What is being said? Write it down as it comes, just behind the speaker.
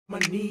My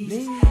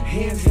knees,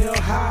 hands held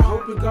high,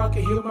 hoping God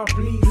can heal my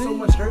bleed. So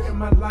much hurt in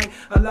my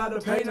life, a lot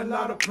of pain, a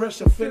lot of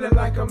pressure. Feeling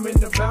like I'm in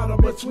the battle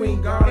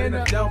between God and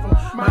the devil.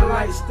 My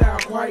lifestyle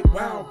quite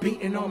wild,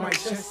 beating on my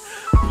chest,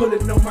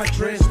 pulling on my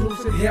dress,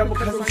 losing hair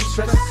because I'm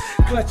stressed.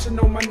 Clutching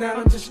on my now,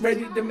 I'm just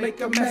ready to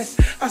make a mess.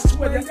 I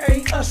swear that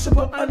ain't us,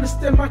 but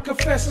understand my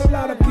confession. A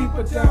lot of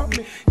people doubt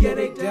me, yeah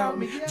they doubt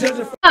me.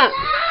 Judging for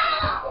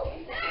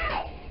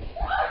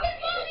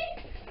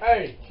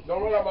Hey,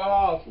 don't run out my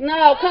house.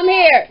 No, come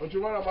here. Don't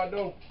you run out my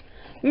door.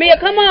 Mia,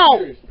 come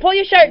on. Pull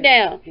your shirt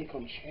down. Here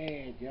come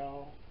Chad,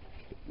 y'all.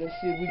 Let's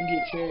see if we can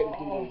get Chad to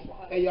do this.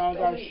 Hey, y'all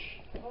got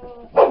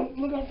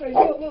look on face.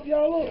 Look,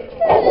 y'all, look.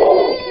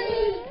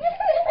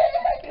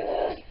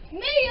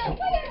 Mia,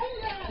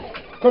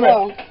 come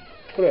here.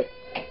 Come here.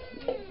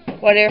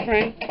 What there,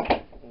 friend?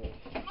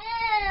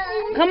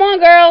 Come on,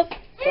 girls.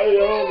 Hey,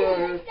 y'all, girl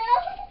here.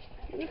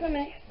 You come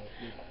in.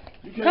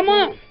 Come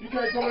on. You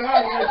can't come in the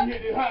house unless you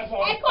get this hot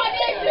sauce. Hey,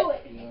 Quadir, do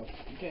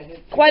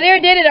it. Quadir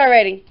did it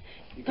already.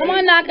 Come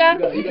on, Naka.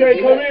 You can't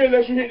come in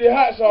unless you hit the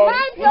hot sauce.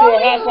 We're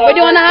doing hot sauce. We're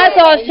doing the hot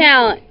sauce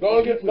challenge.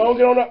 Don't get on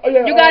the. Oh,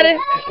 yeah, you gotta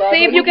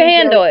see if you can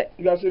handle it.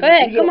 You gotta see. Go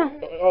ahead, come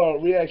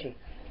on. Reaction.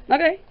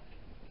 Okay.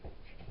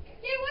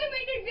 Yeah, why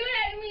make you do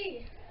that to me?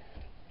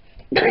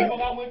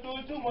 I went through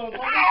it too, motherfucker.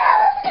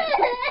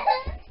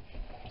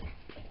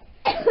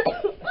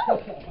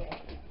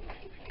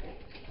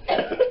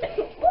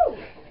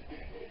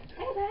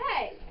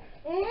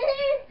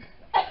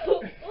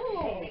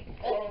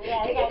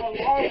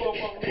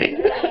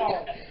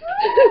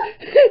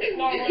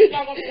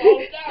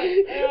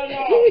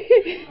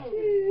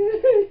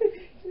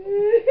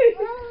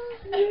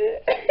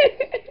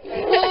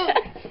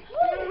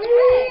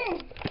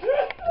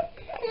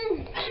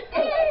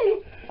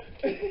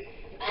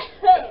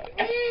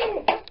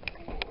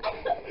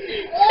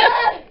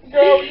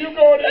 Girl, you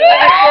go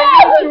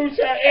there, you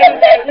try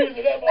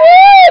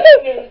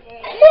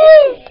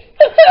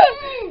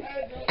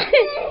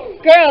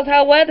Girls,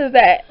 how wet is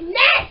that?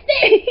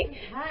 Nasty!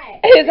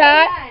 It's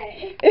hot?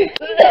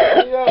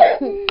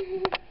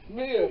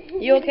 Mia.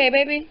 You okay,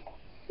 baby?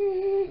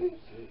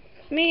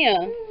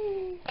 Mia,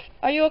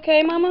 are you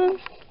okay, mama?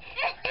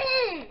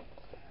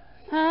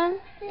 Huh?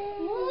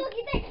 Look,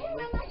 get that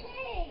camera on my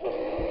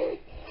face.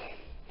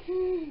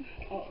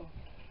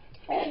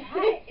 It's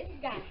hot. It's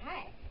got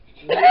hot.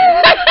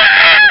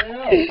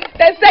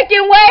 That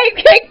second wave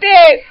kicked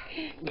in.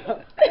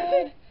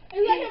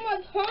 It's like in my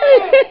tongue.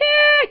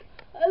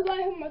 It's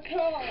like in my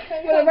tongue.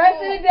 For the rest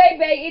of the day,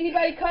 babe,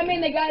 anybody come in,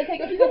 they gotta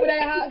take a scoop of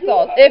that hot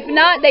sauce. If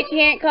not, they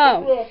can't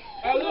come.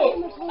 Hey,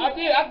 look, I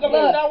did. I come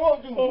in what I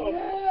want to do.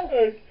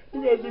 Hey, we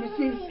gotta do the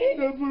six.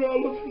 Let's put it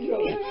all up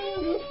together.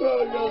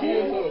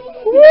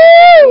 Woo!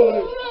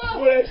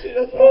 Boy, that shit,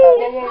 that's all.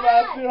 My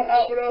mama still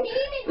hot with us.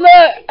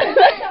 Look.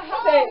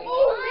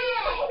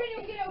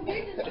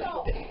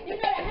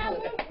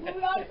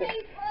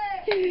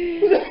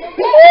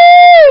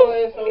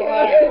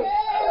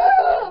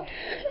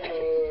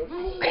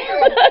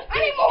 I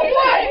need more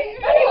water.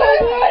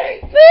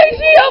 Look,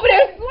 she over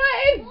there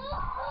sweating.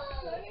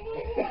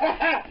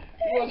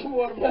 You want some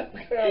water, man?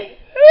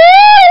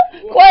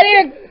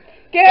 Quadir,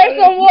 get her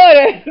some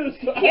water.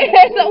 Get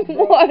her some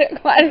water,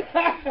 Quadir.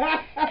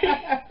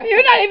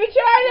 You're not even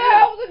trying to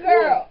help the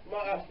girl. I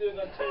still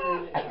got two.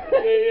 Yeah.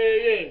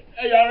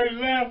 Hey, y'all ready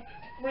to laugh?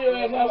 Bring your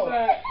ass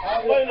outside.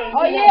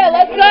 Oh yeah,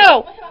 let's go.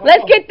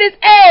 Let's get this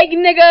egg,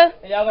 nigga.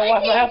 Hey, y'all gonna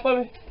wash my hair for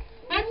me?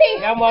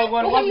 Y'all might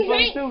want to wash it for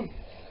me too.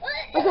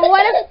 Want some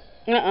water?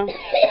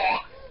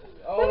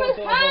 Oh,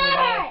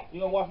 you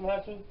gonna wash my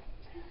hair too?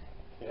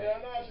 Yeah,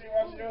 I know she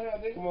washing your hair,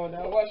 nigga. Come on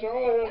now, wash your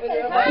own hair,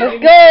 nigga. Let's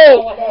go.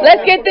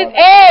 Let's get this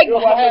egg.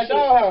 Don't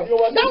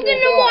get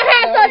no more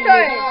hot sauce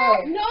on it.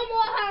 No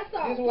more hot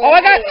sauce. Oh,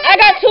 I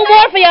got two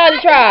more for y'all to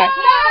try.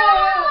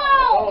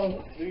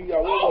 No. You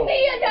got one more.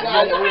 You got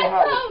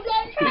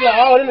You got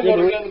all them to go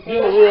together. You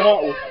got a real hot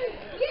one.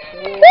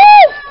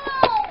 Woo!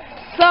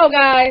 So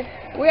guys,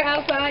 we're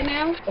outside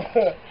now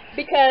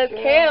because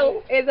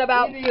Kale is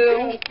about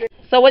to.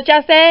 So what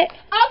y'all said?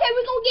 Okay,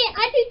 we're gonna get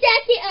Auntie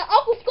Jackie and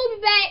Uncle Scooby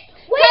back.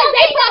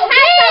 They put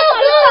real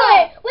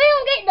good. We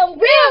gonna get them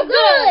real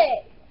good.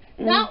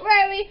 Don't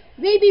worry,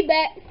 we be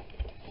back.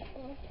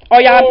 Oh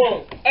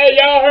y'all. Hey,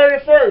 y'all heard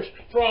it first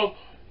from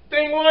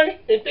thing 1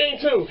 and thing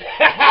 2.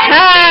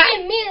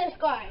 And Mia's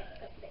car.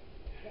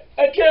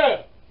 Hey,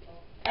 Kale.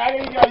 I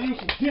think you gotta use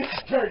some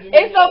detergent.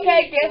 It's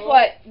okay. Guess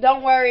what?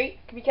 Don't worry,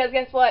 because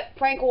guess what?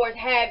 Prank wars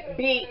have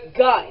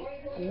begun.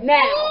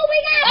 Now. Oh, we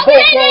got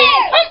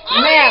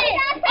Now.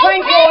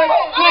 Prank wars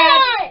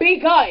have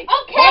begun. Okay,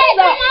 What's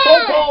up,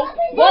 Bobo?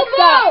 What's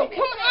up?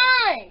 Come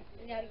on.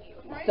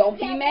 Don't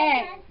be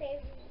mad.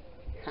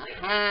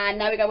 Haha,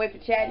 now we gotta wait for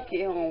Chad to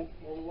get home.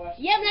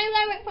 Yep, now we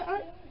gotta wait for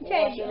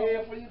Chad.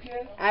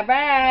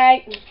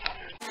 Alright.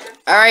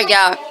 Alright,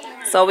 y'all.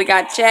 So we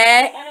got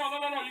Chad,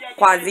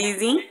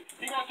 Kwazizi,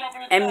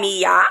 and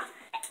Mia.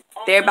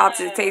 They're about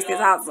to taste this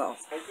hot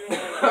sauce.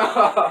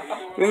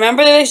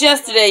 Remember this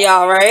yesterday,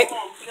 y'all, right?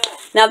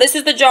 Now, this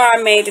is the jar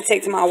I made to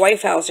take to my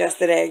wife's house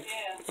yesterday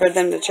for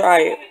them to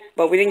try it.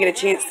 but we didn't get a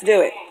chance to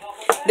do it.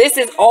 This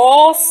is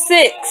all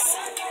 6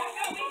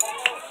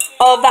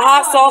 of the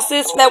hot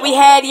sauces that we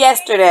had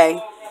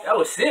yesterday. That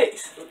was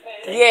 6.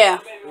 Yeah.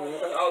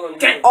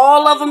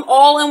 All of them,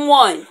 all in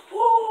one.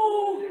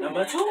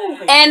 Number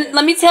 2. And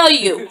let me tell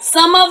you,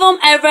 some of them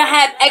ever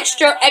have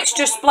extra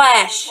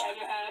splash.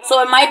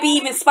 So it might be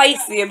even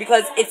spicier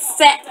because it's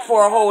set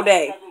for a whole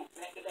day.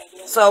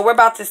 So we're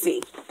about to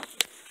see.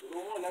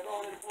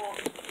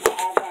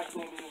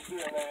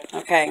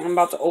 Okay, I'm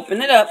about to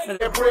open it up for the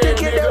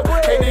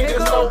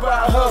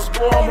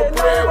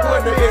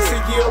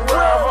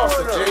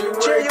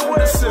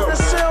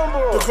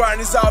The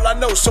grind is all I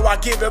know, so I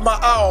give it my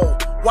all.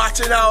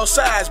 Watching all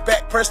sides,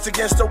 back pressed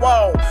against the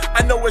wall.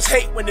 I know it's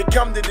hate when it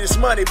come to this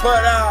money,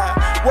 but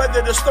I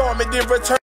weather the storm and then return.